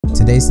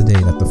Today's the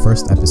day that the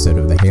first episode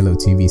of the Halo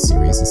TV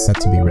series is set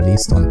to be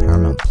released on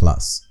Paramount+.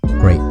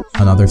 Great,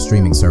 another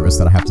streaming service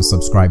that I have to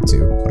subscribe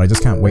to, but I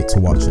just can't wait to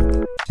watch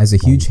it. As a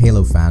huge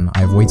Halo fan, I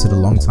have waited a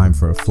long time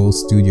for a full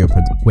studio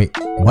Wait,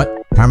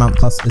 what? Paramount+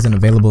 isn't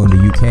available in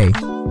the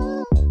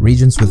UK?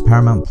 Regions with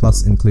Paramount+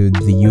 include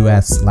the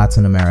US,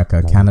 Latin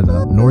America,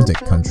 Canada, Nordic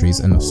countries,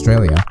 and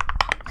Australia.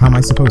 How am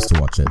I supposed to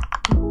watch it?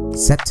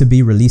 Set to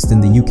be released in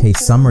the UK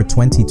summer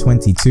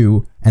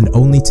 2022 and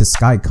only to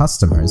Sky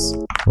customers?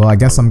 Well, I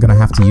guess I'm gonna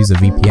have to use a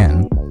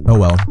VPN. Oh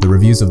well, the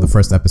reviews of the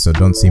first episode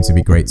don't seem to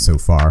be great so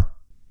far.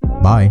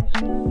 Bye.